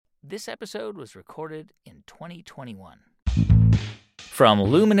This episode was recorded in 2021. From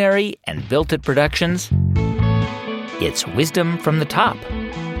Luminary and Built It Productions, it's Wisdom from the Top.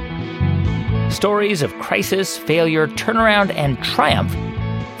 Stories of crisis, failure, turnaround, and triumph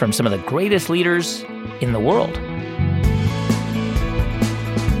from some of the greatest leaders in the world.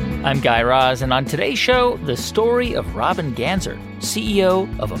 I'm Guy Raz, and on today's show, the story of Robin Ganzert, CEO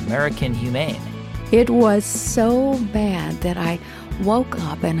of American Humane. It was so bad that I woke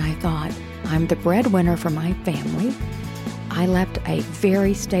up and I thought, I'm the breadwinner for my family. I left a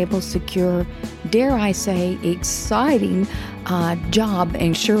very stable, secure, dare I say, exciting job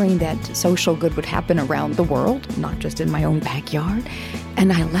ensuring that social good would happen around the world, not just in my own backyard.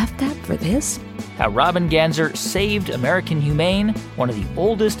 And I left that for this. How Robin Ganzert saved American Humane, one of the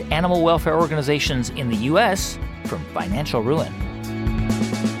oldest animal welfare organizations in the U.S., from financial ruin.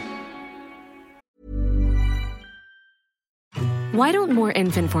 Why don't more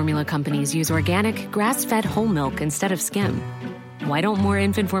infant formula companies use organic, grass-fed whole milk instead of skim? Why don't more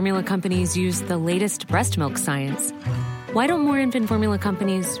infant formula companies use the latest breast milk science? Why don't more infant formula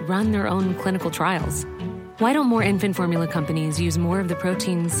companies run their own clinical trials? Why don't more infant formula companies use more of the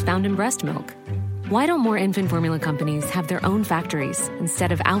proteins found in breast milk? Why don't more infant formula companies have their own factories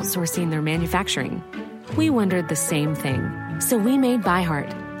instead of outsourcing their manufacturing? We wondered the same thing. So we made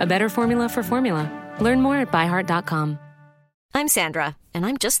ByHeart, a better formula for formula. Learn more at byheart.com. I'm Sandra, and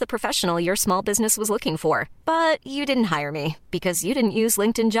I'm just the professional your small business was looking for. But you didn't hire me because you didn't use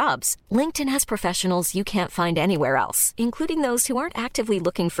LinkedIn Jobs. LinkedIn has professionals you can't find anywhere else, including those who aren't actively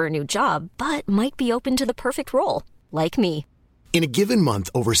looking for a new job, but might be open to the perfect role, like me. In a given month,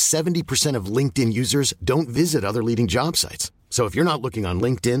 over 70% of LinkedIn users don't visit other leading job sites. So if you're not looking on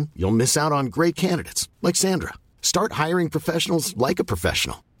LinkedIn, you'll miss out on great candidates like Sandra. Start hiring professionals like a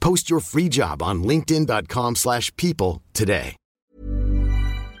professional. Post your free job on linkedin.com/people today.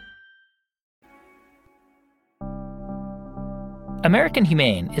 American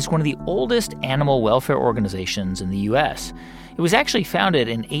Humane is one of the oldest animal welfare organizations in the U.S. It was actually founded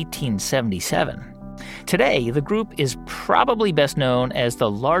in 1877. Today, the group is probably best known as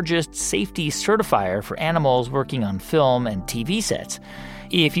the largest safety certifier for animals working on film and TV sets.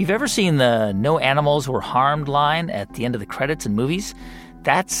 If you've ever seen the "No Animals Were Harmed" line at the end of the credits in movies,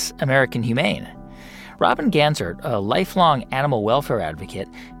 that's American Humane. Robin Ganzert, a lifelong animal welfare advocate,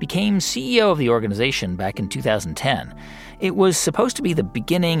 became CEO of the organization back in 2010. It was supposed to be the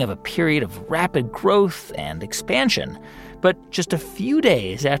beginning of a period of rapid growth and expansion. But just a few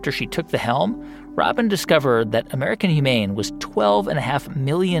days after she took the helm, Robin discovered that American Humane was $12.5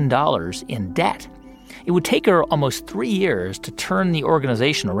 million in debt. It would take her almost 3 years to turn the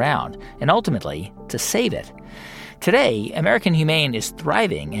organization around and ultimately to save it. Today, American Humane is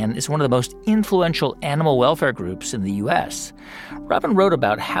thriving and is one of the most influential animal welfare groups in the U.S. Robin wrote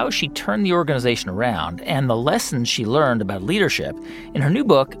about how she turned the organization around and the lessons she learned about leadership in her new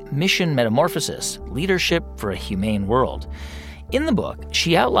book, Mission Metamorphosis: Leadership for a Humane World. In the book,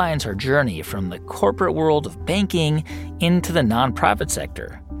 she outlines her journey from the corporate world of banking into the nonprofit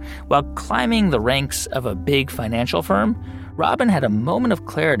sector. While climbing the ranks of a big financial firm, Robin had a moment of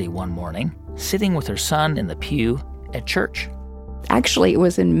clarity one morning, sitting with her son in the pew at church. Actually, it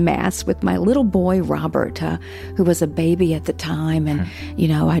was in Mass with my little boy, Robert, who was a baby at the time. And,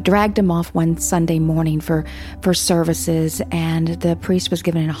 I dragged him off one Sunday morning for services, and the priest was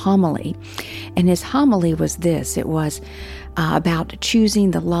giving a homily. And his homily was this. It was about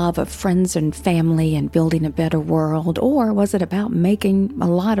choosing the love of friends and family and building a better world, or was it about making a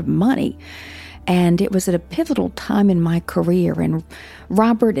lot of money? And it was at a pivotal time in my career. And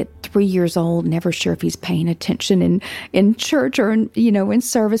Robert, at 3 years old, never sure if he's paying attention in church or in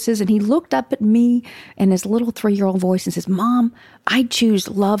services. And he looked up at me in his little 3-year-old voice and says, "Mom, I choose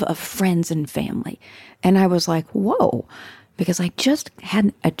love of friends and family." And I was like, whoa. Because I just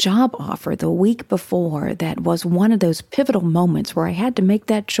had a job offer the week before that was one of those pivotal moments where I had to make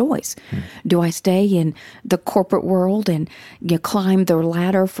that choice. Do I stay in the corporate world and climb the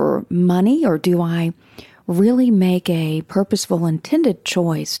ladder for money, or do I really make a purposeful, intended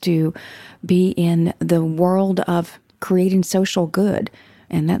choice to be in the world of creating social good?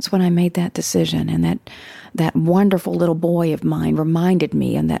 And that's when I made that decision. And that wonderful little boy of mine reminded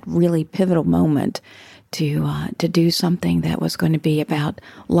me in that really pivotal moment to do something that was going to be about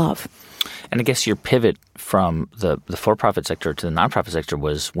love. And I guess your pivot from the for-profit sector to the nonprofit sector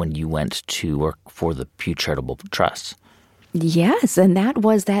was when you went to work for the Pew Charitable Trust. Yes, and that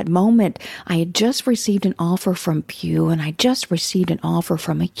was that moment. I had just received an offer from Pew, and I just received an offer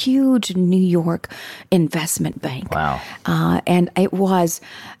from a huge New York investment bank. Wow. And it was,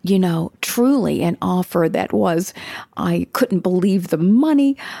 truly an offer that was, I couldn't believe the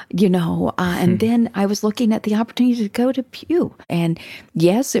money, and then I was looking at the opportunity to go to Pew. And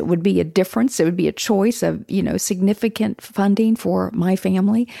yes, it would be a difference. It would be a choice of, significant funding for my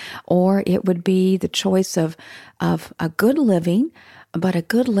family, or it would be the choice of a good living, but a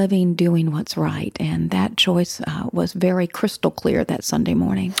good living doing what's right. And that choice was very crystal clear that Sunday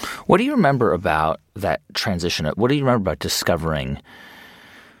morning. What do you remember about that transition? What do you remember about discovering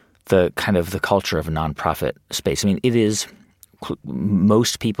the kind of the culture of a nonprofit space? I mean, it is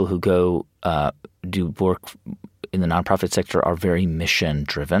most people who go do work in the nonprofit sector are very mission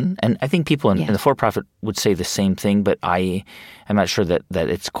driven. And I think people in the for-profit would say the same thing, but I am not sure that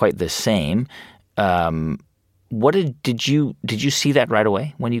it's quite the same. What did you see that right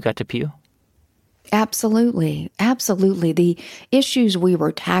away when you got to Pew? Absolutely. Absolutely. The issues we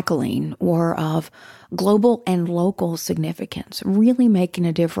were tackling were of global and local significance, really making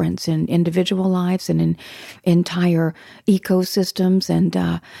a difference in individual lives and in entire ecosystems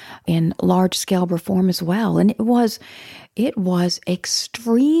and in large-scale reform as well. And it was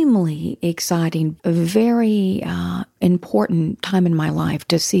extremely exciting, a very important time in my life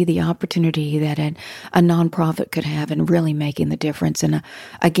to see the opportunity that a nonprofit could have in really making the difference. And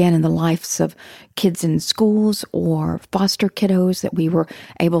again, in the lives of kids in schools or foster kiddos that we were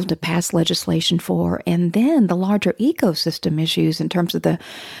able to pass legislation for, and then the larger ecosystem issues in terms of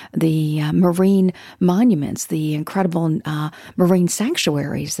the marine monuments, the incredible marine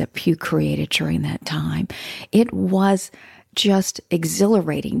sanctuaries that Pew created during that time. It was just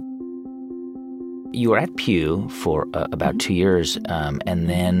exhilarating. You were at Pew for about 2 years, and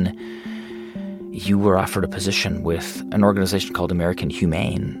then you were offered a position with an organization called American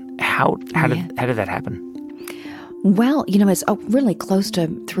Humane. How did that happen? Well, it's really close to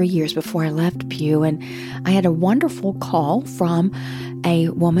 3 years before I left Pew, and I had a wonderful call from a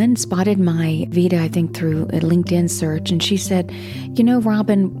woman, spotted my Vita, I think, through a LinkedIn search, and she said,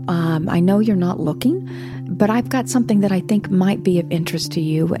 Robin, I know you're not looking, but I've got something that I think might be of interest to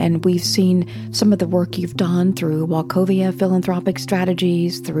you, and we've seen some of the work you've done through Wachovia Philanthropic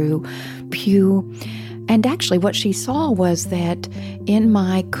Strategies, through Pew. And actually what she saw was that in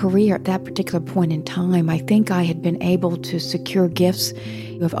my career at that particular point in time, I think I had been able to secure gifts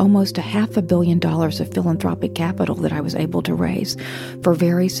of almost $500 million of philanthropic capital that I was able to raise for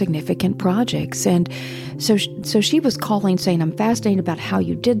very significant projects. And so she was calling saying, I'm fascinated about how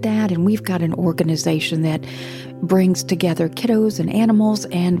you did that, and we've got an organization that brings together kiddos and animals,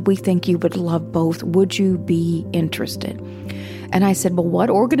 and we think you would love both. Would you be interested? And I said, well, what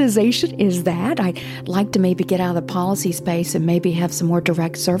organization is that? I'd like to maybe get out of the policy space and maybe have some more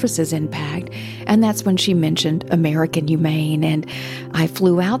direct services impact. And that's when she mentioned American Humane. And I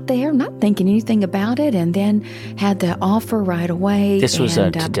flew out there, not thinking anything about it, and then had the offer right away. This was to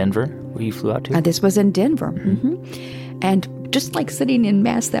Denver, where you flew out to? This was in Denver. Mm-hmm. And just like sitting in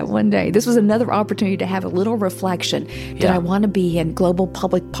Mass that one day, this was another opportunity to have a little reflection. Did I want to be in global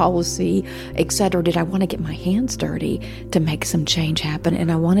public policy, et cetera? Did I want to get my hands dirty to make some change happen?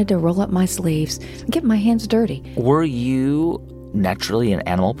 And I wanted to roll up my sleeves and get my hands dirty. Were you naturally an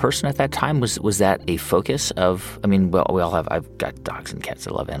animal person at that time? Was that a focus of, we all have, I've got dogs and cats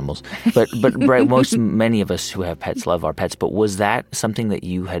that love animals, but right, many of us who have pets love our pets, but was that something that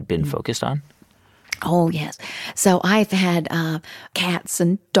you had been focused on? Oh, yes. So I've had cats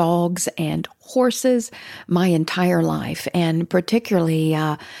and dogs and horses my entire life, and particularly,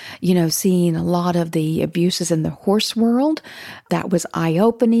 seeing a lot of the abuses in the horse world, that was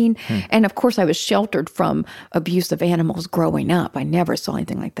eye-opening. And of course, I was sheltered from abuse of animals growing up. I never saw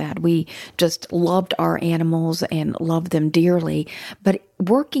anything like that. We just loved our animals and loved them dearly. But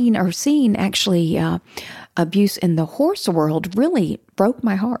working or seeing actually abuse in the horse world really broke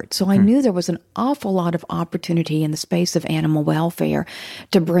my heart. So I knew there was an awful lot of opportunity in the space of animal welfare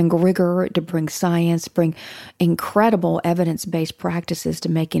to bring rigor, to bring science, bring incredible evidence-based practices to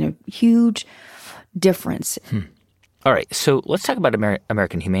making a huge difference. All right, so let's talk about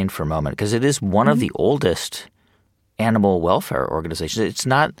American Humane for a moment, because it is one of the oldest animal welfare organizations. It's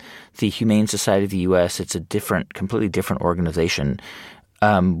not the Humane Society of the U.S. It's a completely different organization.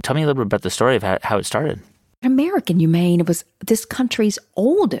 Tell me a little bit about the story of how it started. American Humane was this country's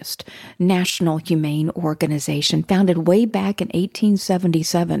oldest national humane organization, founded way back in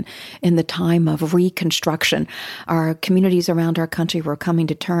 1877 in the time of Reconstruction. Our communities around our country were coming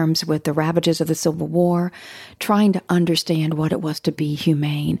to terms with the ravages of the Civil War, trying to understand what it was to be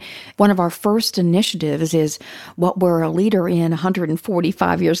humane. One of our first initiatives is what we're a leader in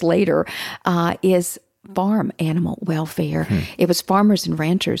 145 years later, is farm animal welfare. It was farmers and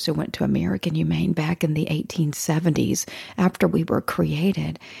ranchers who went to American Humane back in the 1870s after we were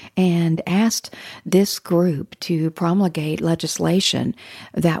created and asked this group to promulgate legislation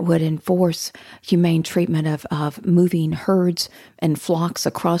that would enforce humane treatment of moving herds and flocks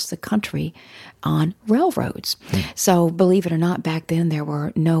across the country on railroads. So believe it or not, back then there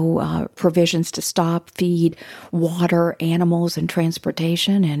were no provisions to stop, feed, water animals and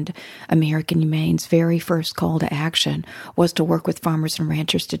transportation. And American Humane's very first call to action was to work with farmers and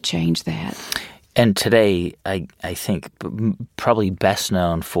ranchers to change that. And today, I think probably best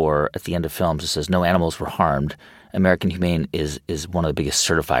known for, at the end of films, it says no animals were harmed. American Humane is one of the biggest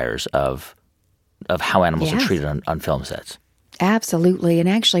certifiers of how animals are treated on film sets. Absolutely. And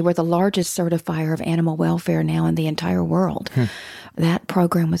actually, we're the largest certifier of animal welfare now in the entire world. That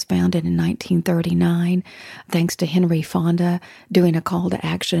program was founded in 1939, thanks to Henry Fonda doing a call to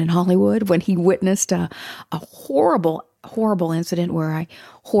action in Hollywood when he witnessed a horrible incident where a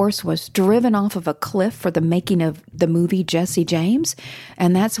horse was driven off of a cliff for the making of the movie Jesse James.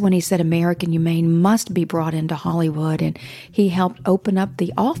 And that's when he said American Humane must be brought into Hollywood. And he helped open up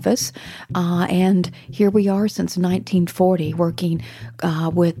the office. And here we are since 1940 working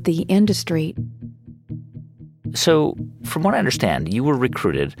with the industry. So from what I understand, you were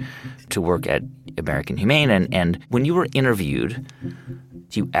recruited to work at American Humane. And when you were interviewed,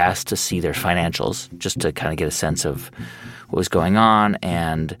 you asked to see their financials just to kind of get a sense of what was going on,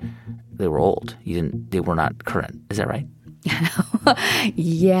 and they were old. They were not current. Is that right?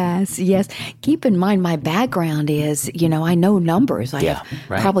 Yes. Keep in mind, my background is, I know numbers. I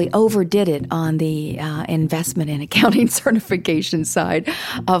probably overdid it on the investment and accounting certification side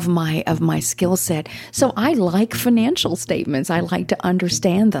of my skill set. So I like financial statements. I like to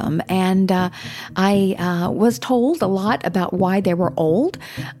understand them. And I was told a lot about why they were old.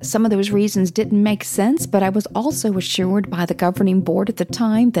 Some of those reasons didn't make sense, but I was also assured by the governing board at the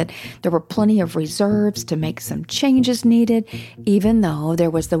time that there were plenty of reserves to make some changes needed, even though there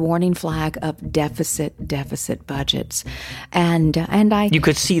was the warning flag of deficit budgets. And you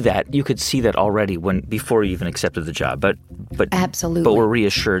could see that already before you even accepted the job. But absolutely. But we're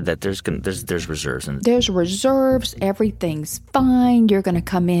reassured that there's reserves. There's reserves. Everything's fine. You're going to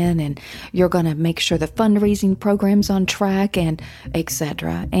come in and you're going to make sure the fundraising program's on track, and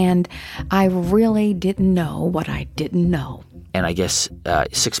etc. And I really didn't know what I didn't know. And I guess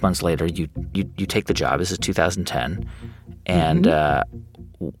 6 months later, you take the job. This is 2010. And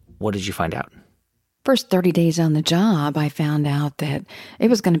what did you find out? First 30 days on the job, I found out that it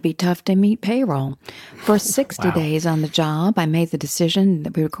was going to be tough to meet payroll. For 60 days on the job, I made the decision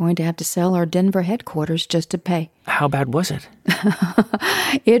that we were going to have to sell our Denver headquarters just to pay. How bad was it?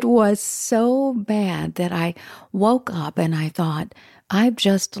 It was so bad that I woke up and I thought, I've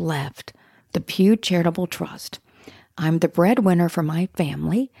just left the Pew Charitable Trust. I'm the breadwinner for my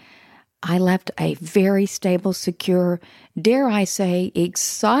family. I left a very stable, secure, dare I say,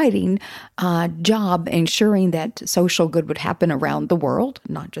 exciting job ensuring that social good would happen around the world,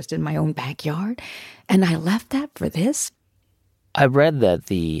 not just in my own backyard. And I left that for this. I read that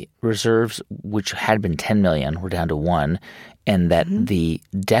the reserves, which had been $10 million, were down to $1 million, and that the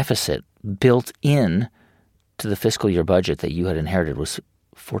deficit built in to the fiscal year budget that you had inherited was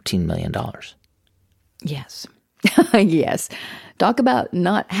 $14 million. Yes. Yes. Talk about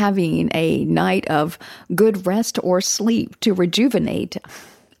not having a night of good rest or sleep to rejuvenate.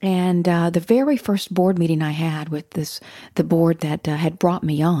 And the very first board meeting I had with the board that had brought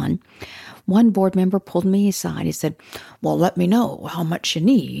me on, one board member pulled me aside. He said, well, let me know how much you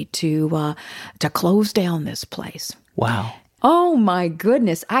need to close down this place. Wow. Oh, my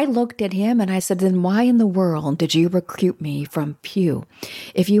goodness. I looked at him and I said, then why in the world did you recruit me from Pew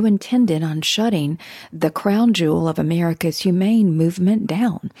if you intended on shutting the crown jewel of America's humane movement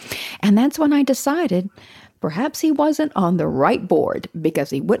down? And that's when I decided perhaps he wasn't on the right board, because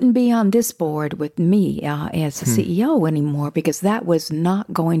he wouldn't be on this board with me as the CEO anymore, because that was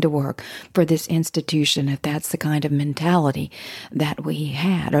not going to work for this institution if that's the kind of mentality that we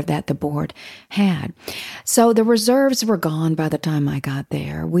had, or that the board had. So the reserves were gone by the time I got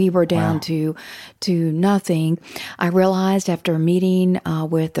there. We were down to nothing. I realized after a meeting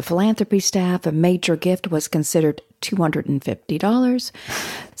with the philanthropy staff, a major gift was considered $250.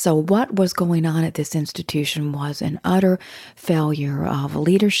 So what was going on at this institution was an utter failure of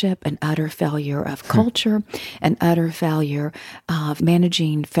leadership, an utter failure of culture, an utter failure of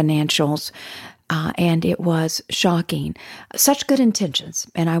managing financials. And it was shocking. Such good intentions.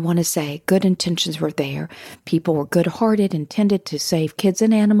 And I want to say good intentions were there. People were good-hearted, intended to save kids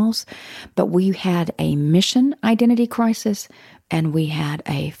and animals. But we had a mission identity crisis and we had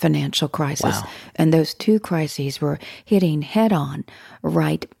a financial crisis. Wow. And those two crises were hitting head-on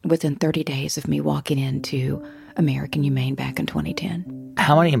right within 30 days of me walking into American Humane back in 2010.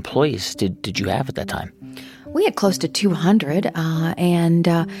 How many employees did you have at that time? We had close to 200, and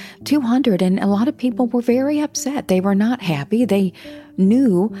a lot of people were very upset. They were not happy. They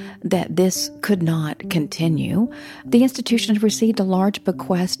knew that this could not continue. The institution had received a large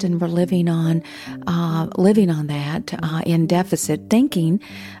bequest, and were living on that in deficit, thinking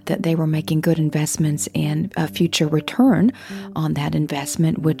that they were making good investments and a future return on that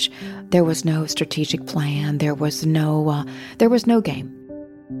investment, which there was no strategic plan. There was no game.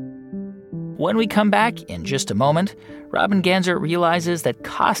 When we come back in just a moment, Robin Ganzert realizes that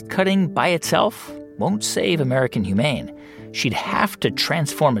cost-cutting by itself won't save American Humane. She'd have to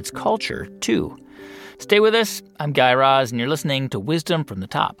transform its culture, too. Stay with us. I'm Guy Raz, and you're listening to Wisdom from the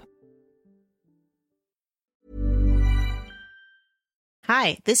Top.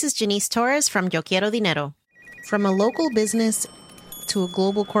 Hi, this is Janice Torres from Yo Quiero Dinero. From a local business to a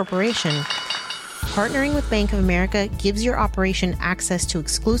global corporation, partnering with Bank of America gives your operation access to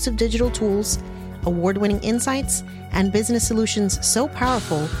exclusive digital tools, award-winning insights, and business solutions so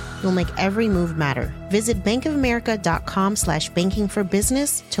powerful, you'll make every move matter. Visit bankofamerica.com/banking for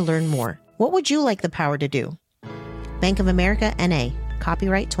business to learn more. What would you like the power to do? Bank of America, N.A.,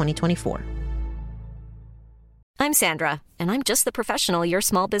 copyright 2024. I'm Sandra, and I'm just the professional your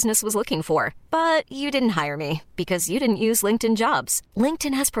small business was looking for. But you didn't hire me because you didn't use LinkedIn Jobs.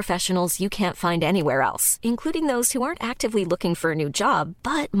 LinkedIn has professionals you can't find anywhere else, including those who aren't actively looking for a new job,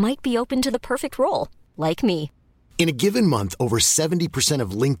 but might be open to the perfect role, like me. In a given month, over 70%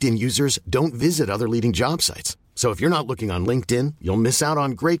 of LinkedIn users don't visit other leading job sites. So if you're not looking on LinkedIn, you'll miss out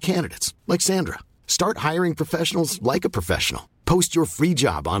on great candidates like Sandra. Start hiring professionals like a professional. Post your free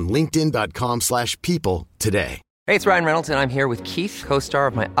job on linkedin.com/people today. Hey, it's Ryan Reynolds, and I'm here with Keith, co-star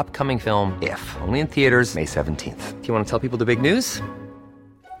of my upcoming film, If, only in theaters May 17th. Do you want to tell people the big news?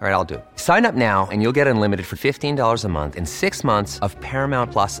 All right, I'll do it. Sign up now and you'll get unlimited for $15 a month and 6 months of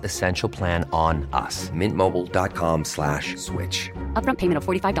Paramount Plus Essential Plan on us. MintMobile.com/switch. Upfront payment of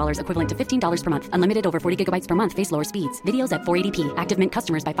 $45 equivalent to $15 per month. Unlimited over 40 gigabytes per month. Face lower speeds. Videos at 480p. Active Mint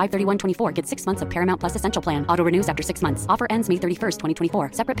customers by 531.24 get 6 months of Paramount Plus Essential Plan. Auto renews after 6 months. Offer ends May 31st, 2024.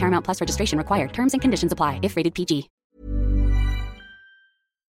 Separate Paramount Plus registration required. Terms and conditions apply if rated PG.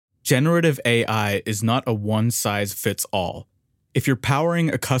 Generative AI is not a one-size-fits-all. If you're powering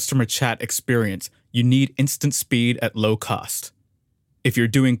a customer chat experience, you need instant speed at low cost. If you're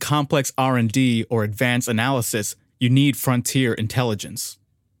doing complex R&D or advanced analysis, you need frontier intelligence.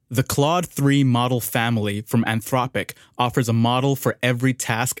 The Claude 3 model family from Anthropic offers a model for every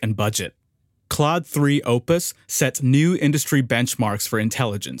task and budget. Claude 3 Opus sets new industry benchmarks for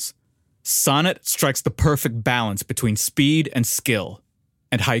intelligence. Sonnet strikes the perfect balance between speed and skill.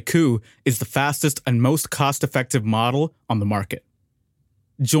 And Haiku is the fastest and most cost-effective model on the market.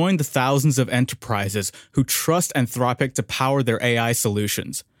 Join the thousands of enterprises who trust Anthropic to power their AI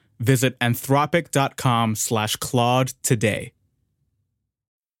solutions. Visit anthropic.com/Claude today.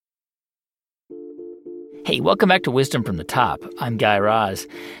 Hey, welcome back to Wisdom from the Top. I'm Guy Raz.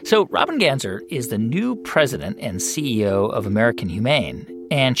 So Robin Ganzert is the new president and CEO of American Humane,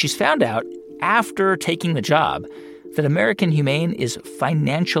 and she's found out after taking the job that American Humane is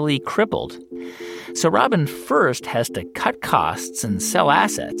financially crippled. So Robin first has to cut costs and sell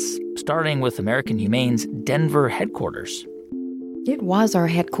assets, starting with American Humane's Denver headquarters. It was our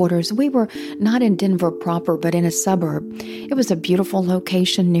headquarters. We were not in Denver proper, but in a suburb. It was a beautiful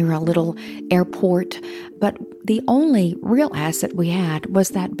location near a little airport, but the only real asset we had was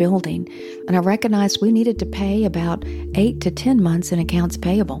that building. And I recognized we needed to pay about 8 to 10 months in accounts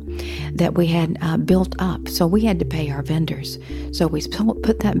payable that we had built up. So we had to pay our vendors. So we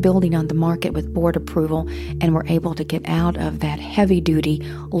put that building on the market with board approval and were able to get out of that heavy-duty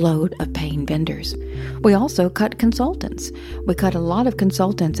load of paying vendors. We also cut consultants. We cut a lot of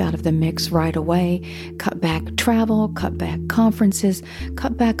consultants out of the mix right away, cut back travel, cut back conferences,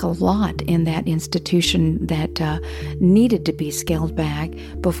 cut back a lot in that institution that needed to be scaled back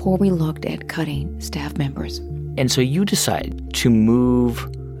before we looked at cutting staff members. And so you decide to move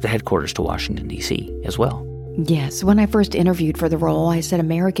the headquarters to Washington, D.C. as well. Yes. When I first interviewed for the role, I said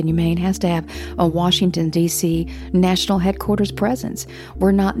American Humane has to have a Washington, D.C. national headquarters presence.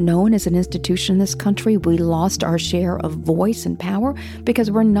 We're not known as an institution in this country. We lost our share of voice and power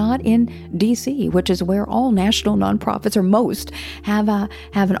because we're not in D.C., which is where all national nonprofits, or most, have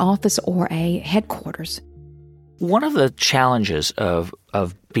an office or a headquarters. One of the challenges of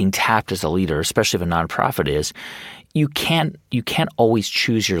being tapped as a leader, especially of a nonprofit, is you can't always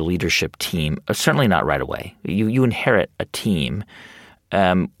choose your leadership team. Certainly not right away. You inherit a team.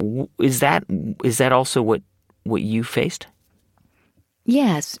 Is that also what you faced?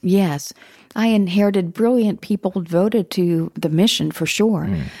 Yes. I inherited brilliant people devoted to the mission, for sure.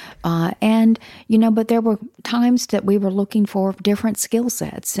 But there were times that we were looking for different skill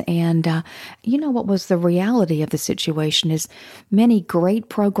sets. And, what was the reality of the situation is many great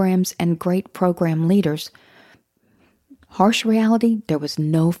programs and great program leaders. Harsh reality, there was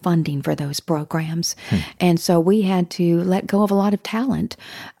no funding for those programs. And so we had to let go of a lot of talent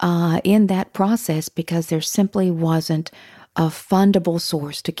in that process because there simply wasn't a fundable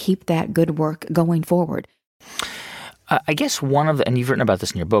source to keep that good work going forward. I guess and you've written about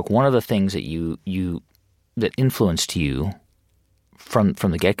this in your book, one of the things that that influenced you from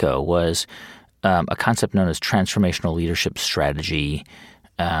the get-go was a concept known as transformational leadership strategy.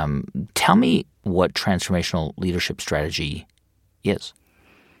 Tell me what transformational leadership strategy is.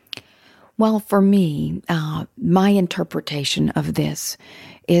 Well, for me, my interpretation of this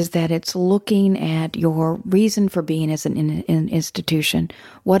is that it's looking at your reason for being as an institution.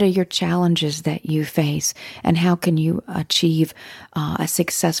 What are your challenges that you face, and how can you achieve a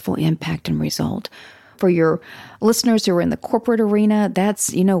successful impact and result? For your listeners who are in the corporate arena,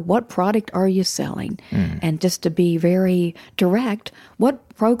 that's, what product are you selling? And just to be very direct, what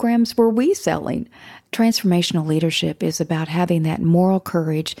programs were we selling? Transformational leadership is about having that moral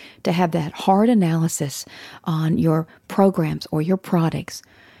courage to have that hard analysis on your programs or your products.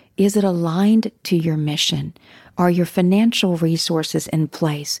 Is it aligned to your mission? Are your financial resources in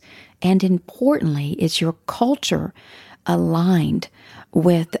place? And importantly, is your culture aligned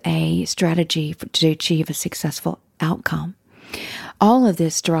with a strategy to achieve a successful outcome? All of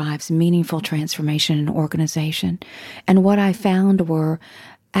this drives meaningful transformation in an organization. And what I found were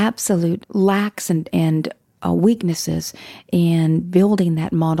absolute lacks and weaknesses in building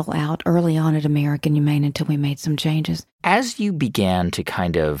that model out early on at American Humane until we made some changes. As you began to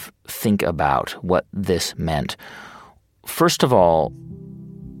kind of think about what this meant, first of all,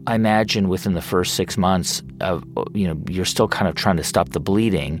 I imagine within the first 6 months of, you're still kind of trying to stop the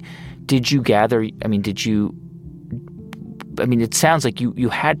bleeding. Did you gather, it sounds like you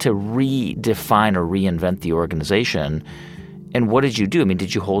had to redefine or reinvent the organization. And what did you do?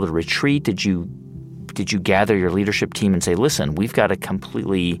 Did you hold a retreat? Did you gather your leadership team and say, listen, we've got to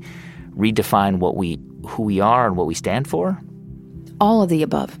completely redefine who we are and what we stand for? All of the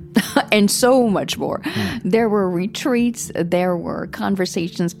above and so much more. There were retreats, there were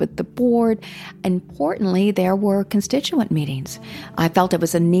conversations with the board. Importantly, there were constituent meetings. I felt it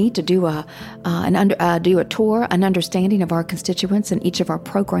was a need to do a tour, an understanding of our constituents in each of our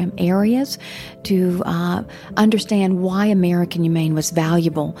program areas to understand why American Humane was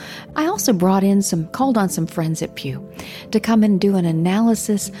valuable. I also called on some friends at Pew to come and do an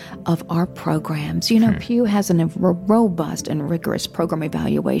analysis of our programs. Pew has a robust and rigorous program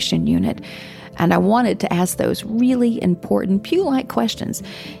evaluation unit. And I wanted to ask those really important Pew-like questions.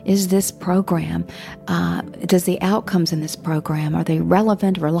 Is this program, does the outcomes in this program, are they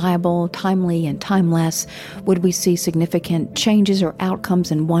relevant, reliable, timely, and timeless? Would we see significant changes or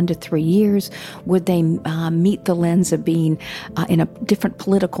outcomes in 1 to 3 years? Would they meet the lens of being in a different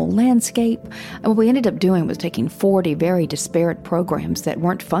political landscape? And what we ended up doing was taking 40 very disparate programs that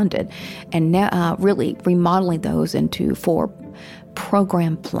weren't funded and really remodeling those into 4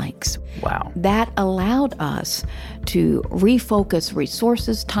 program planks. Wow. That allowed us to refocus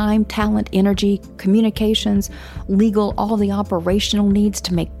resources, time, talent, energy, communications, legal, all the operational needs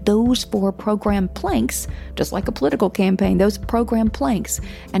to make those 4 program planks, just like a political campaign, those program planks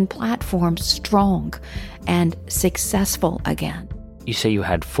and platforms strong and successful again. You say you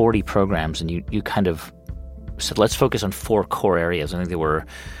had 40 programs and you kind of said, let's focus on 4 core areas. I think they were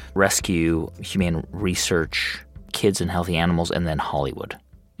rescue, humane research, kids and healthy animals, and then Hollywood.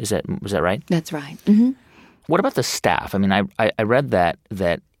 Was that right? That's right. Mm-hmm. What about the staff? I read that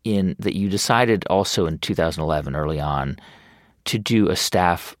you decided also in 2011, early on, to do a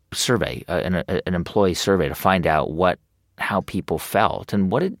staff survey, an employee survey to find out how people felt. And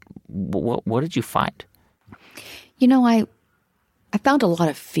what did you find? I found a lot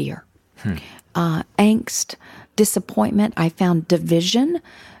of fear, angst, disappointment. I found division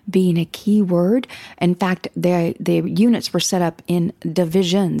being a key word. In fact, the units were set up in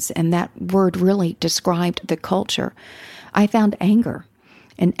divisions, and that word really described the culture. I found anger.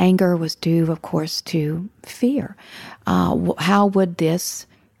 And anger was due, of course, to fear. How would this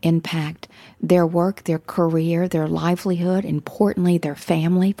impact their work, their career, their livelihood, importantly, their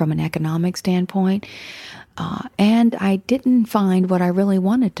family from an economic standpoint? And I didn't find what I really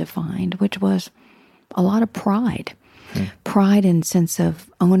wanted to find, which was a lot of pride. Pride and sense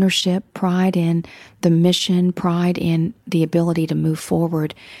of ownership, pride in the mission, pride in the ability to move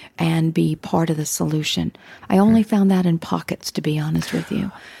forward and be part of the solution. I only found that in pockets, to be honest with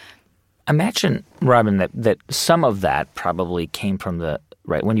you. Imagine, Robin, that some of that probably came from the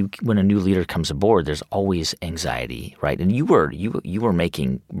right when a new leader comes aboard. There's always anxiety, right? And you were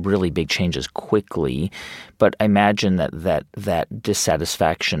making really big changes quickly, but I imagine that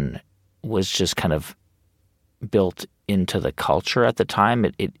dissatisfaction was just kind of built into the culture at the time.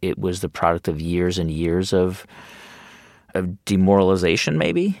 It was the product of years and years of demoralization,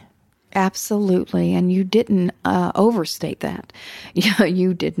 maybe? Absolutely. And you didn't overstate that.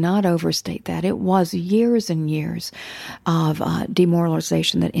 You did not overstate that. It was years and years of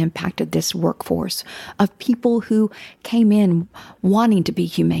demoralization that impacted this workforce of people who came in wanting to be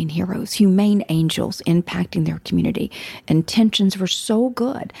humane heroes, humane angels, impacting their community. Intentions were so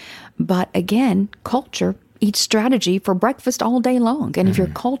good. But again, culture eat strategy for breakfast all day long. And if your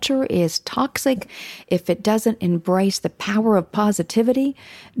culture is toxic, if it doesn't embrace the power of positivity,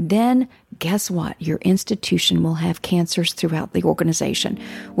 then guess what? Your institution will have cancers throughout the organization.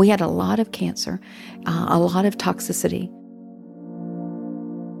 We had a lot of cancer, a lot of toxicity.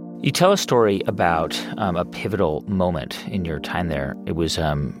 You tell a story about a pivotal moment in your time there. It was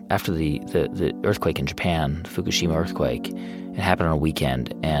after the earthquake in Japan, the Fukushima earthquake. It happened on a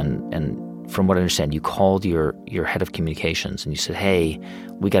weekend, and from what I understand, you called your head of communications and you said, hey,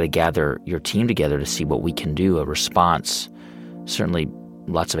 we got to gather your team together to see what we can do, a response. Certainly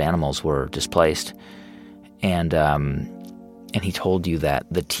lots of animals were displaced. And he told you that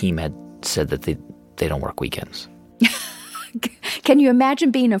the team had said that they don't work weekends. Can you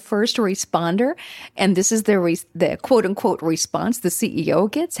imagine being a first responder? And this is the quote-unquote response the CEO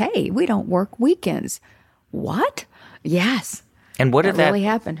gets? Hey, we don't work weekends. What? Yes. And what did that really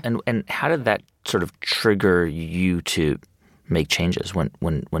happen? And how did that sort of trigger you to make changes when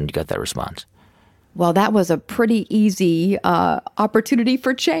you got that response? Well, that was a pretty easy opportunity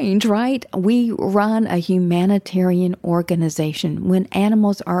for change, right? We run a humanitarian organization. When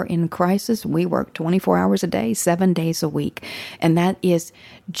animals are in crisis, we work 24 hours a day, 7 days a week. And that is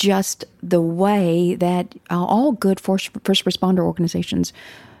just the way that all good first responder organizations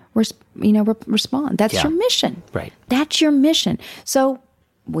respond. That's your mission. Right. That's your mission. So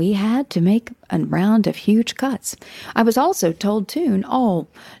we had to make a round of huge cuts. I was also told, too,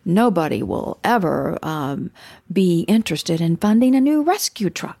 nobody will ever be interested in funding a new rescue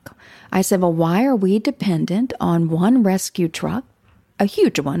truck. I said, well, why are we dependent on one rescue truck, a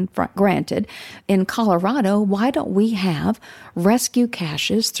huge one, granted, in Colorado? Why don't we have rescue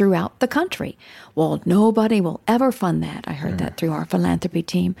caches throughout the country? Well, nobody will ever fund that. I heard that through our philanthropy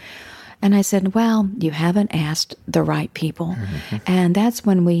team. And I said, well, you haven't asked the right people. Mm-hmm. And that's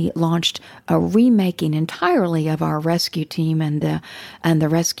when we launched a remaking entirely of our rescue team and the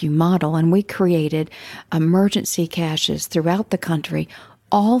rescue model. And we created emergency caches throughout the country,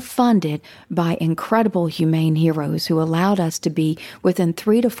 all funded by incredible humane heroes who allowed us to be within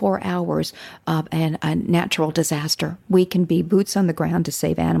 3 to 4 hours of a natural disaster. We can be boots on the ground to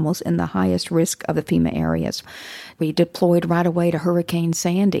save animals in the highest risk of the FEMA areas. We deployed right away to Hurricane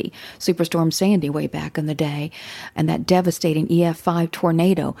Sandy, Superstorm Sandy way back in the day, and that devastating EF5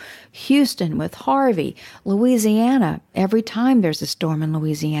 tornado. Houston with Harvey, Louisiana. Every time there's a storm in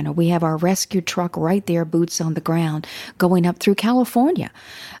Louisiana, we have our rescue truck right there, boots on the ground, going up through California.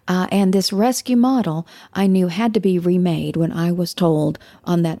 And this rescue model, I knew had to be remade when I was told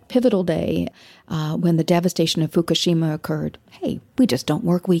on that pivotal day when the devastation of Fukushima occurred, hey, we just don't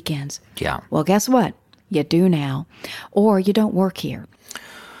work weekends. Yeah. Well, guess what? You do now, or you don't work here.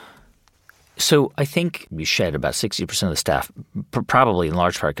 So I think you shed about 60% of the staff, probably in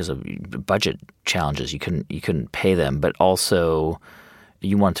large part because of budget challenges. You couldn't pay them, but also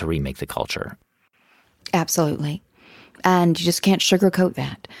you want to remake the culture. Absolutely. And you just can't sugarcoat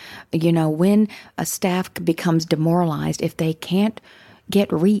that. When a staff becomes demoralized, if they can't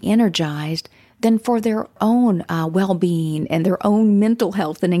get re-energized, then for their own well-being and their own mental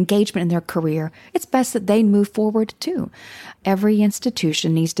health and engagement in their career, it's best that they move forward too. Every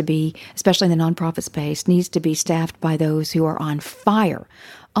institution needs to be, especially in the nonprofit space, needs to be staffed by those who are on fire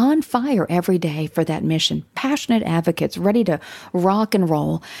on fire every day for that mission, passionate advocates ready to rock and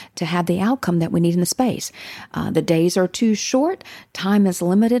roll to have the outcome that we need in the space. The days are too short. Time is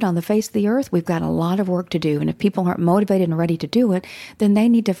limited on the face of the earth. We've got a lot of work to do. And if people aren't motivated and ready to do it, then they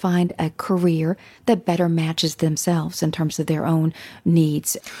need to find a career that better matches themselves in terms of their own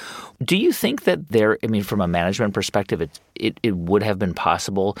needs. Do you think that from a management perspective, it would have been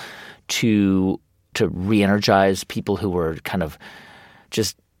possible to re-energize people who were kind of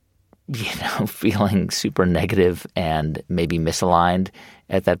just, feeling super negative and maybe misaligned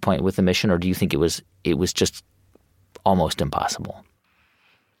at that point with the mission? Or do you think it was just almost impossible?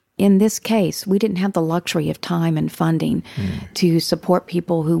 In this case, we didn't have the luxury of time and funding to support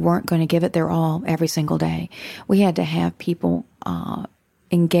people who weren't going to give it their all every single day. We had to have people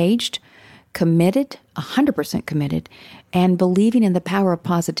engaged, committed, 100% committed, and believing in the power of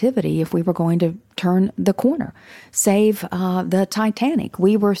positivity if we were going to turn the corner, save the Titanic.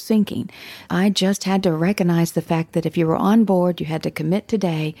 We were sinking. I just had to recognize the fact that if you were on board, you had to commit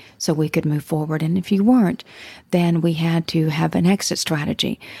today so we could move forward. And if you weren't, then we had to have an exit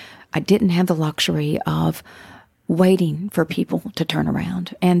strategy. I didn't have the luxury of waiting for people to turn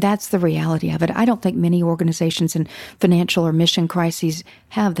around. And that's the reality of it. I don't think many organizations in financial or mission crises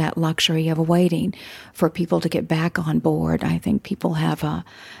have that luxury of waiting for people to get back on board. I think people have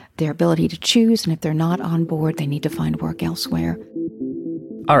their ability to choose, and if they're not on board, they need to find work elsewhere.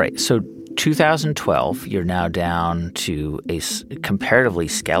 All right, so 2012, you're now down to a comparatively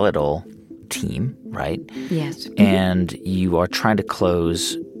skeletal team, right? Yes. And you are trying to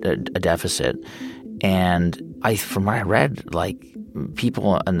close a deficit. And from what I read,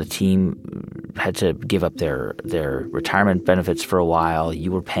 people on the team had to give up their retirement benefits for a while.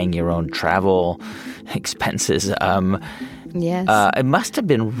 You were paying your own travel expenses. Yes. It must have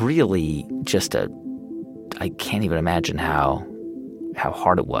been really just I can't even imagine how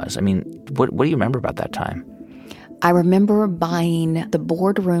hard it was. I mean, what do you remember about that time? I remember buying the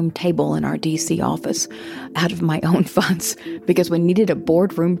boardroom table in our D.C. office out of my own funds because we needed a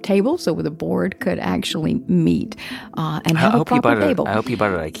boardroom table so the board could actually meet and have a proper table. I hope you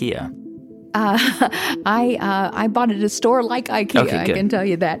bought it at IKEA. I bought it at a store like IKEA. Okay, I can tell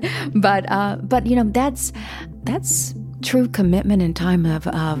you that. But that's true commitment in time of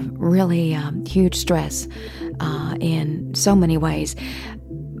really huge stress in so many ways.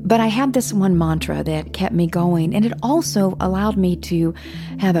 But I had this one mantra that kept me going, and it also allowed me to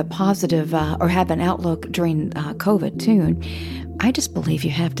have a positive or have an outlook during COVID too. I just believe you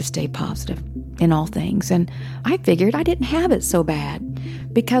have to stay positive in all things. And I figured I didn't have it so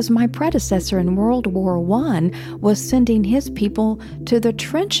bad because my predecessor in World War I was sending his people to the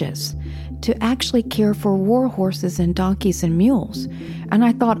trenches to actually care for war horses and donkeys and mules. And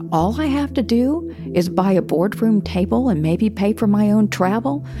I thought, all I have to do is buy a boardroom table and maybe pay for my own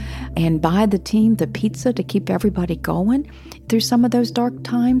travel and buy the team the pizza to keep everybody going through some of those dark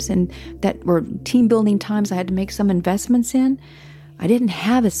times and that were team building times I had to make some investments in. I didn't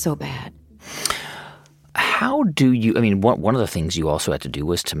have it so bad. How do you, one of the things you also had to do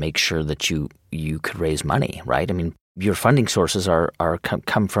was to make sure that you could raise money, right? I mean, your funding sources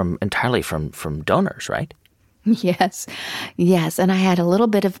come from entirely from donors, right? Yes. And I had a little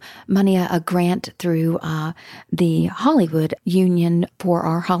bit of money, a grant through the Hollywood Union for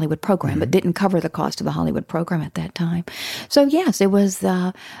our Hollywood program, but didn't cover the cost of the Hollywood program at that time. So yes, it was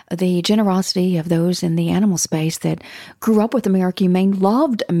the generosity of those in the animal space that grew up with American Humane,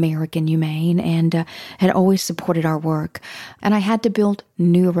 loved American Humane, and had always supported our work. And I had to build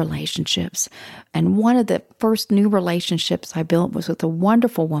new relationships. And one of the first new relationships I built was with a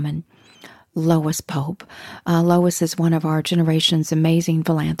wonderful woman, Lois Pope. Lois is one of our generation's amazing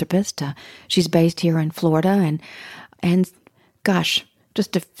philanthropists. She's based here in Florida, and gosh,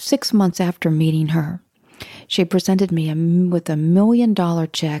 just 6 months after meeting her, she presented me with $1 million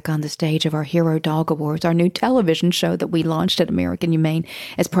check on the stage of our Hero Dog Awards, our new television show that we launched at American Humane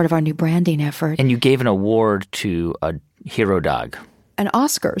as part of our new branding effort. And you gave an award to a hero dog. And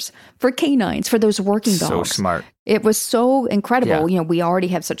Oscars for canines, for those working dogs. So smart. It was so incredible. Yeah. We already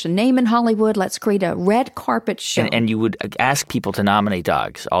have such a name in Hollywood. Let's create a red carpet show. And you would ask people to nominate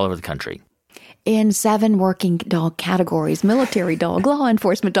dogs all over the country. In 7 working dog categories: military dog, law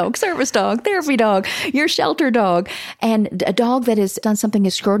enforcement dog, service dog, therapy dog, your shelter dog, and a dog that has done something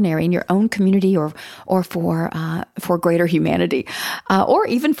extraordinary in your own community or for greater humanity, or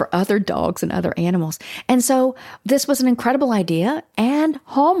even for other dogs and other animals. And so this was an incredible idea, and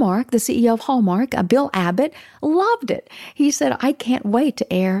Hallmark, the CEO of Hallmark, Bill Abbott, loved it. He said, I can't wait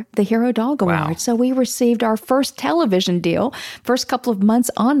to air the Hero Dog Award. Wow. So we received our first television deal, first couple of months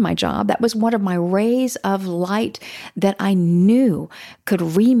on my job. That was one of my my rays of light that I knew could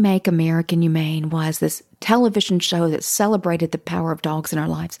remake American Humane was this television show that celebrated the power of dogs in our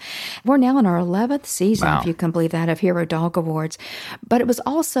lives. We're now in our 11th season, if you can believe that, of Hero Dog Awards. But it was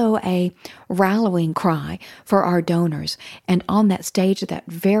also a rallying cry for our donors. And on that stage of that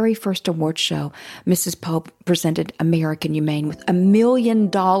very first award show, Mrs. Pope presented American Humane with $1 million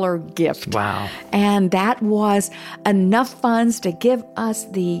gift. Wow. And that was enough funds to give us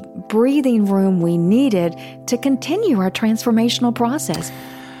the breathing room we needed to continue our transformational process.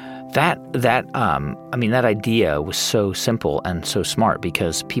 That idea was so simple and so smart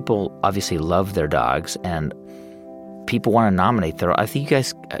because people obviously love their dogs and people want to nominate their. I think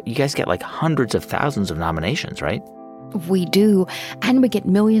you guys get like hundreds of thousands of nominations, right? We do, and we get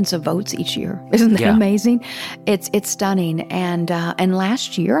millions of votes each year. Isn't that amazing? It's stunning. And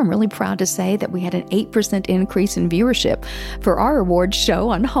last year, I'm really proud to say that we had an 8% increase in viewership for our awards show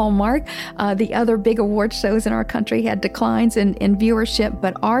on Hallmark. The other big award shows in our country had declines in viewership,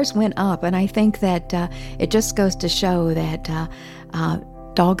 but ours went up. And I think that it just goes to show that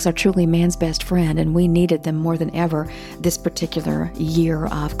dogs are truly man's best friend, and we needed them more than ever this particular year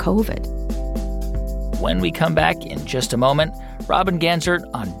of COVID. When we come back in just a moment, Robin Ganzert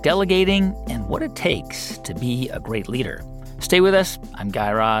on delegating and what it takes to be a great leader. Stay with us. I'm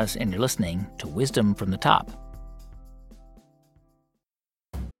Guy Raz, and you're listening to Wisdom from the Top.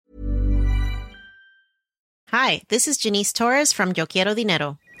 Hi, this is Janice Torres from Yo Quiero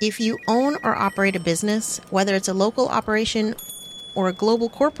Dinero. If you own or operate a business, whether it's a local operation or a global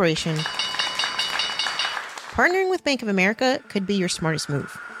corporation, partnering with Bank of America could be your smartest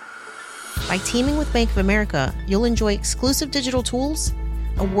move. By teaming with Bank of America, you'll enjoy exclusive digital tools,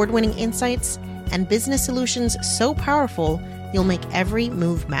 award-winning insights, and business solutions so powerful, you'll make every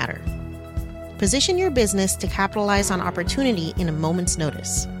move matter. Position your business to capitalize on opportunity in a moment's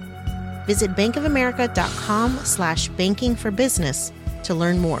notice. Visit bankofamerica.com/bankingforbusiness to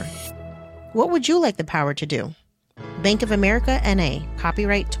learn more. What would you like the power to do? Bank of America N.A.,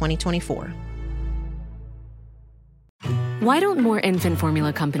 copyright 2024. Why don't more infant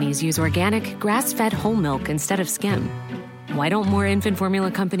formula companies use organic, grass-fed whole milk instead of skim? Why don't more infant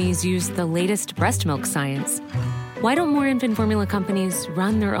formula companies use the latest breast milk science? Why don't more infant formula companies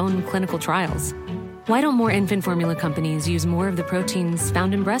run their own clinical trials? Why don't more infant formula companies use more of the proteins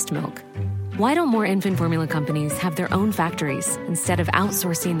found in breast milk? Why don't more infant formula companies have their own factories instead of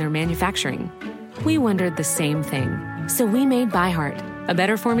outsourcing their manufacturing? We wondered the same thing. So we made ByHeart, a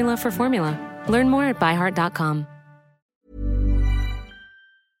better formula for formula. Learn more at byheart.com.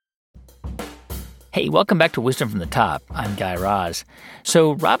 Hey, welcome back to Wisdom from the Top. I'm Guy Raz.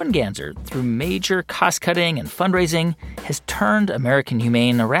 So Robin Ganzert, through major cost-cutting and fundraising, has turned American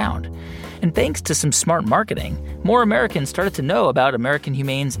Humane around. And thanks to some smart marketing, more Americans started to know about American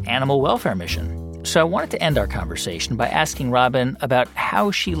Humane's animal welfare mission. So I wanted to end our conversation by asking Robin about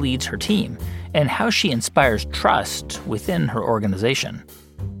how she leads her team and how she inspires trust within her organization.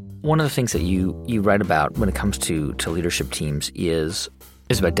 One of the things that you write about when it comes to leadership teams is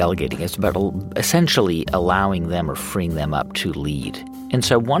about delegating. It's about essentially allowing them or freeing them up to lead. And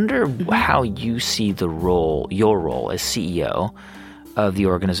so I wonder how you see your role as CEO of the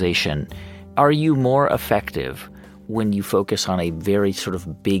organization. Are you more effective when you focus on a very sort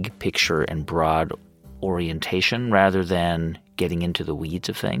of big picture and broad orientation rather than getting into the weeds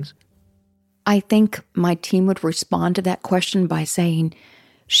of things? I think my team would respond to that question by saying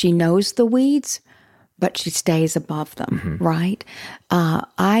she knows the weeds, but she stays above them, right?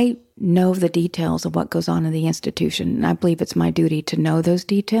 I know the details of what goes on in the institution, and I believe it's my duty to know those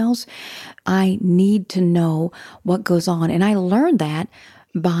details. I need to know what goes on, and I learned that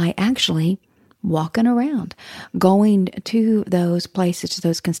by actually walking around, going to those places, to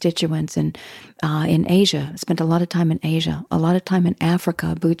those constituents. And in Asia, spent a lot of time in Asia, a lot of time in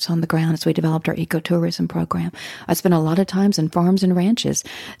Africa, boots on the ground as we developed our ecotourism program. I spent a lot of times in farms and ranches.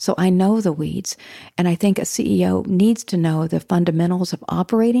 So I know the weeds. And I think a CEO needs to know the fundamentals of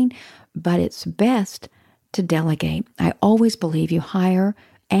operating, but it's best to delegate. I always believe you hire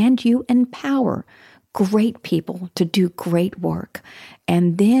and you empower great people to do great work.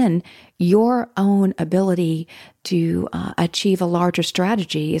 And then your own ability to achieve a larger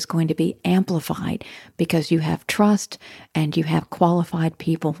strategy is going to be amplified because you have trust and you have qualified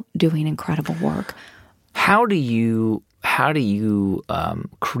people doing incredible work. How do you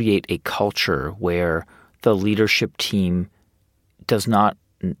create a culture where the leadership team does not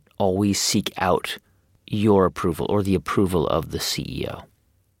always seek out your approval or the approval of the CEO?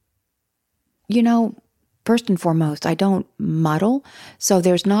 You know, First and foremost, I don't muddle, so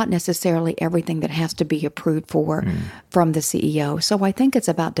there's not necessarily everything that has to be approved for from the CEO. So I think it's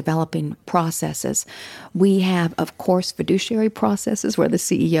about developing processes. We have, of course, fiduciary processes where the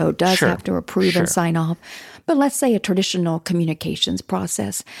CEO does have to approve and sign off. But let's say a traditional communications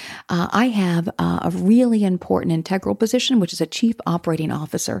process. I have a really important integral position, which is a chief operating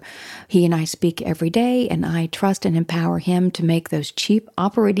officer. He and I speak every day, and I trust and empower him to make those chief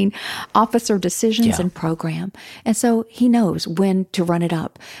operating officer decisions and program. And so he knows when to run it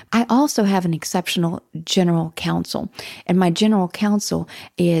up. I also have an exceptional general counsel, and my general counsel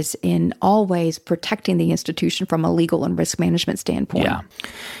is in all ways protecting the institution from a legal and risk management standpoint. Yeah.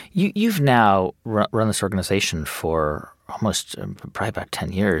 You've now run this organization for almost probably about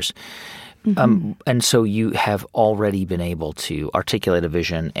 10 years. And so you have already been able to articulate a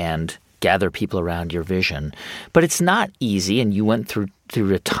vision and gather people around your vision. But it's not easy, and you went through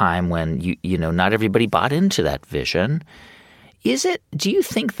a time when you know not everybody bought into that vision. Do you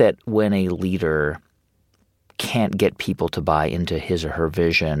think that when a leader can't get people to buy into his or her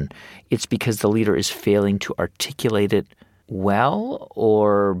vision, it's because the leader is failing to articulate it well,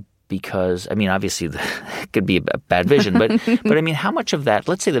 or because, I mean, obviously it could be a bad vision, but I mean, how much of that,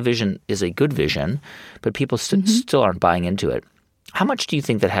 let's say the vision is a good vision, but people still aren't buying into it. How much do you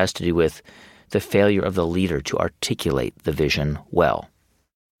think that has to do with the failure of the leader to articulate the vision well?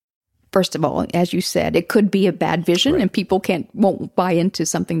 First of all, as you said, it could be a bad vision and people won't buy into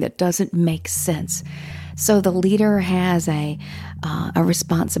something that doesn't make sense. So the leader has a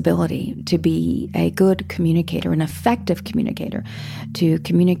responsibility to be a good communicator, an effective communicator, to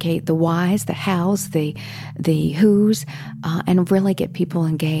communicate the whys, the hows, the whos, and really get people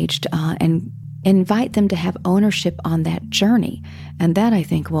engaged and invite them to have ownership on that journey. And that, I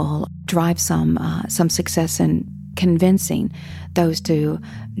think, will drive some success in convincing those to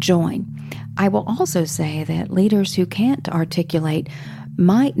join. I will also say that leaders who can't articulate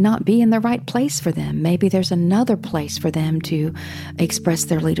might not be in the right place for them. Maybe there's another place for them to express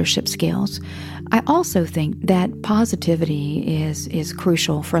their leadership skills. I also think that positivity is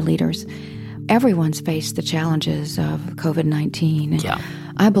crucial for leaders. Everyone's faced the challenges of COVID-19. Yeah.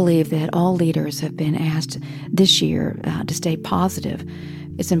 I believe that all leaders have been asked this year to stay positive.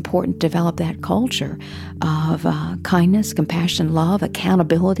 It's important to develop that culture of kindness, compassion, love,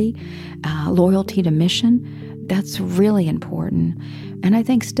 accountability, loyalty to mission. That's really important. And I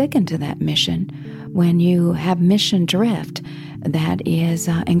think sticking to that mission when you have mission drift, that is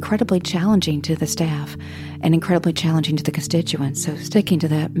incredibly challenging to the staff and incredibly challenging to the constituents. So sticking to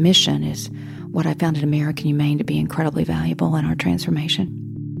that mission is what I found at American Humane to be incredibly valuable in our transformation.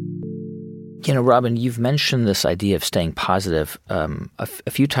 You know, Robin, you've mentioned this idea of staying positive a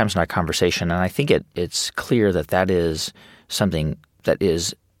few times in our conversation, and I think it's clear that is something that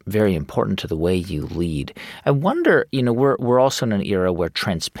is very important to the way you lead. I wonder, you know, we're also in an era where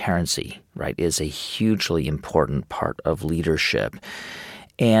transparency, right, is a hugely important part of leadership.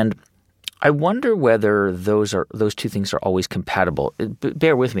 And I wonder whether those two things are always compatible.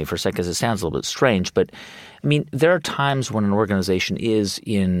 Bear with me for a second because it sounds a little bit strange, but I mean, there are times when an organization is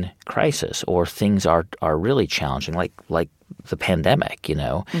in crisis or things are really challenging, like the pandemic, you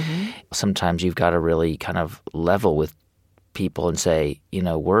know. Mm-hmm. Sometimes you've got to really kind of level with people and say, you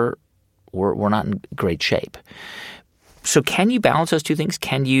know, we're not in great shape. So can you balance those two things?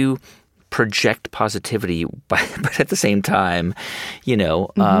 Can you project positivity, but at the same time, you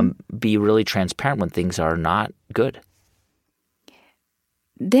know, be really transparent when things are not good?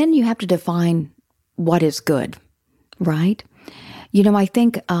 Then you have to define what is good, right? You know, I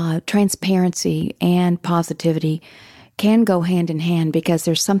think transparency and positivity can go hand in hand because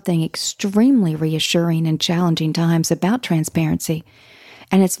there's something extremely reassuring in challenging times about transparency.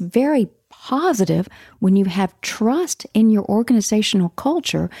 And it's very positive when you have trust in your organizational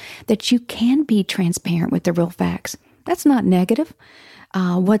culture that you can be transparent with the real facts. That's not negative.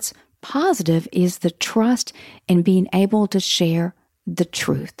 What's positive is the trust in being able to share the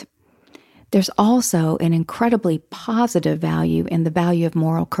truth. There's also an incredibly positive value in the value of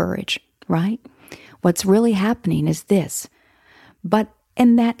moral courage, right? What's really happening is this. But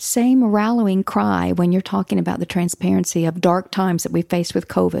in that same rallying cry, when you're talking about the transparency of dark times that we faced with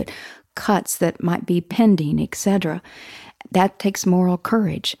COVID, cuts that might be pending, etc., that takes moral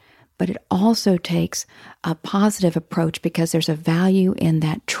courage. But it also takes a positive approach because there's a value in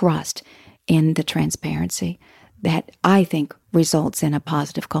that trust in the transparency that I think results in a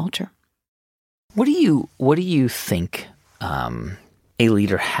positive culture. What do you think a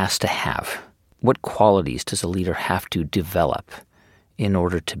leader has to have? What qualities does a leader have to develop in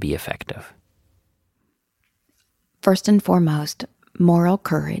order to be effective? First and foremost, moral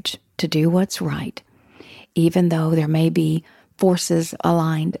courage to do what's right. even though there may be forces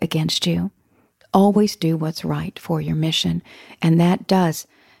aligned against you. Always do what's right for your mission. And that does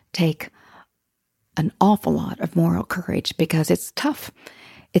take an awful lot of moral courage because it's tough.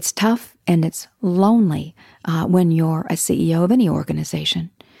 It's tough and it's lonely when you're a CEO of any organization.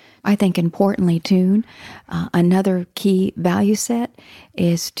 I think importantly, too, another key value set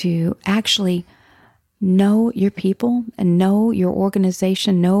is to actually know your people and know your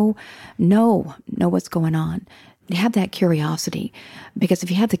organization, know what's going on. Have that curiosity, because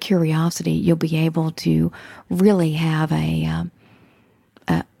if you have the curiosity, you'll be able to really have a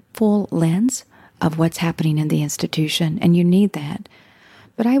full lens of what's happening in the institution, and you need that.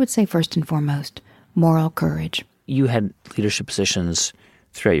 But I would say first and foremost, moral courage. You had leadership positions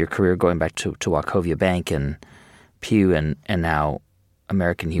throughout your career, going back to Wachovia Bank and Pew and now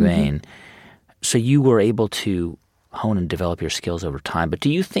American Humane. Mm-hmm. So you were able to hone and develop your skills over time. But do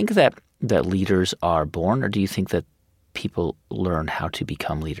you think that leaders are born, or do you think that people learn how to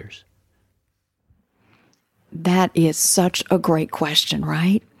become leaders? That is such a great question,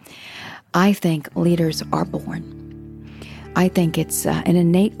 right? I think leaders are born. I think it's an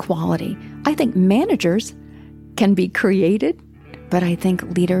innate quality. I think managers can be created, but I think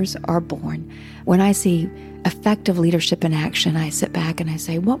leaders are born. When I see effective leadership in action, I sit back and I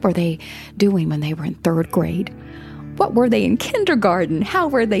say, what were they doing when they were in third grade? What were they in kindergarten? How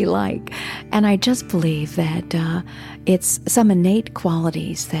were they like? And I just believe that it's some innate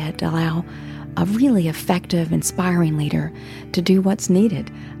qualities that allow a really effective, inspiring leader to do what's needed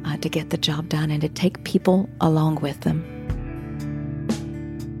to get the job done and to take people along with them.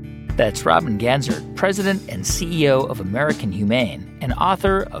 That's Robin Ganzert, President and CEO of American Humane and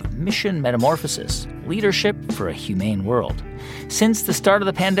author of Mission Metamorphosis, Leadership for a Humane World. Since the start of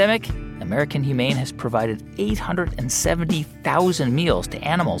the pandemic, American Humane has provided 870,000 meals to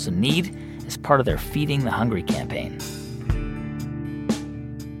animals in need as part of their Feeding the Hungry campaign.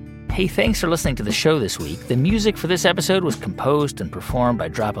 Hey, thanks for listening to the show this week. The music for this episode was composed and performed by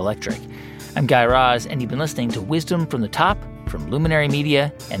Drop Electric. I'm Guy Raz, and you've been listening to Wisdom from the Top from Luminary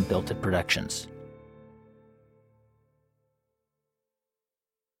Media and Built It Productions.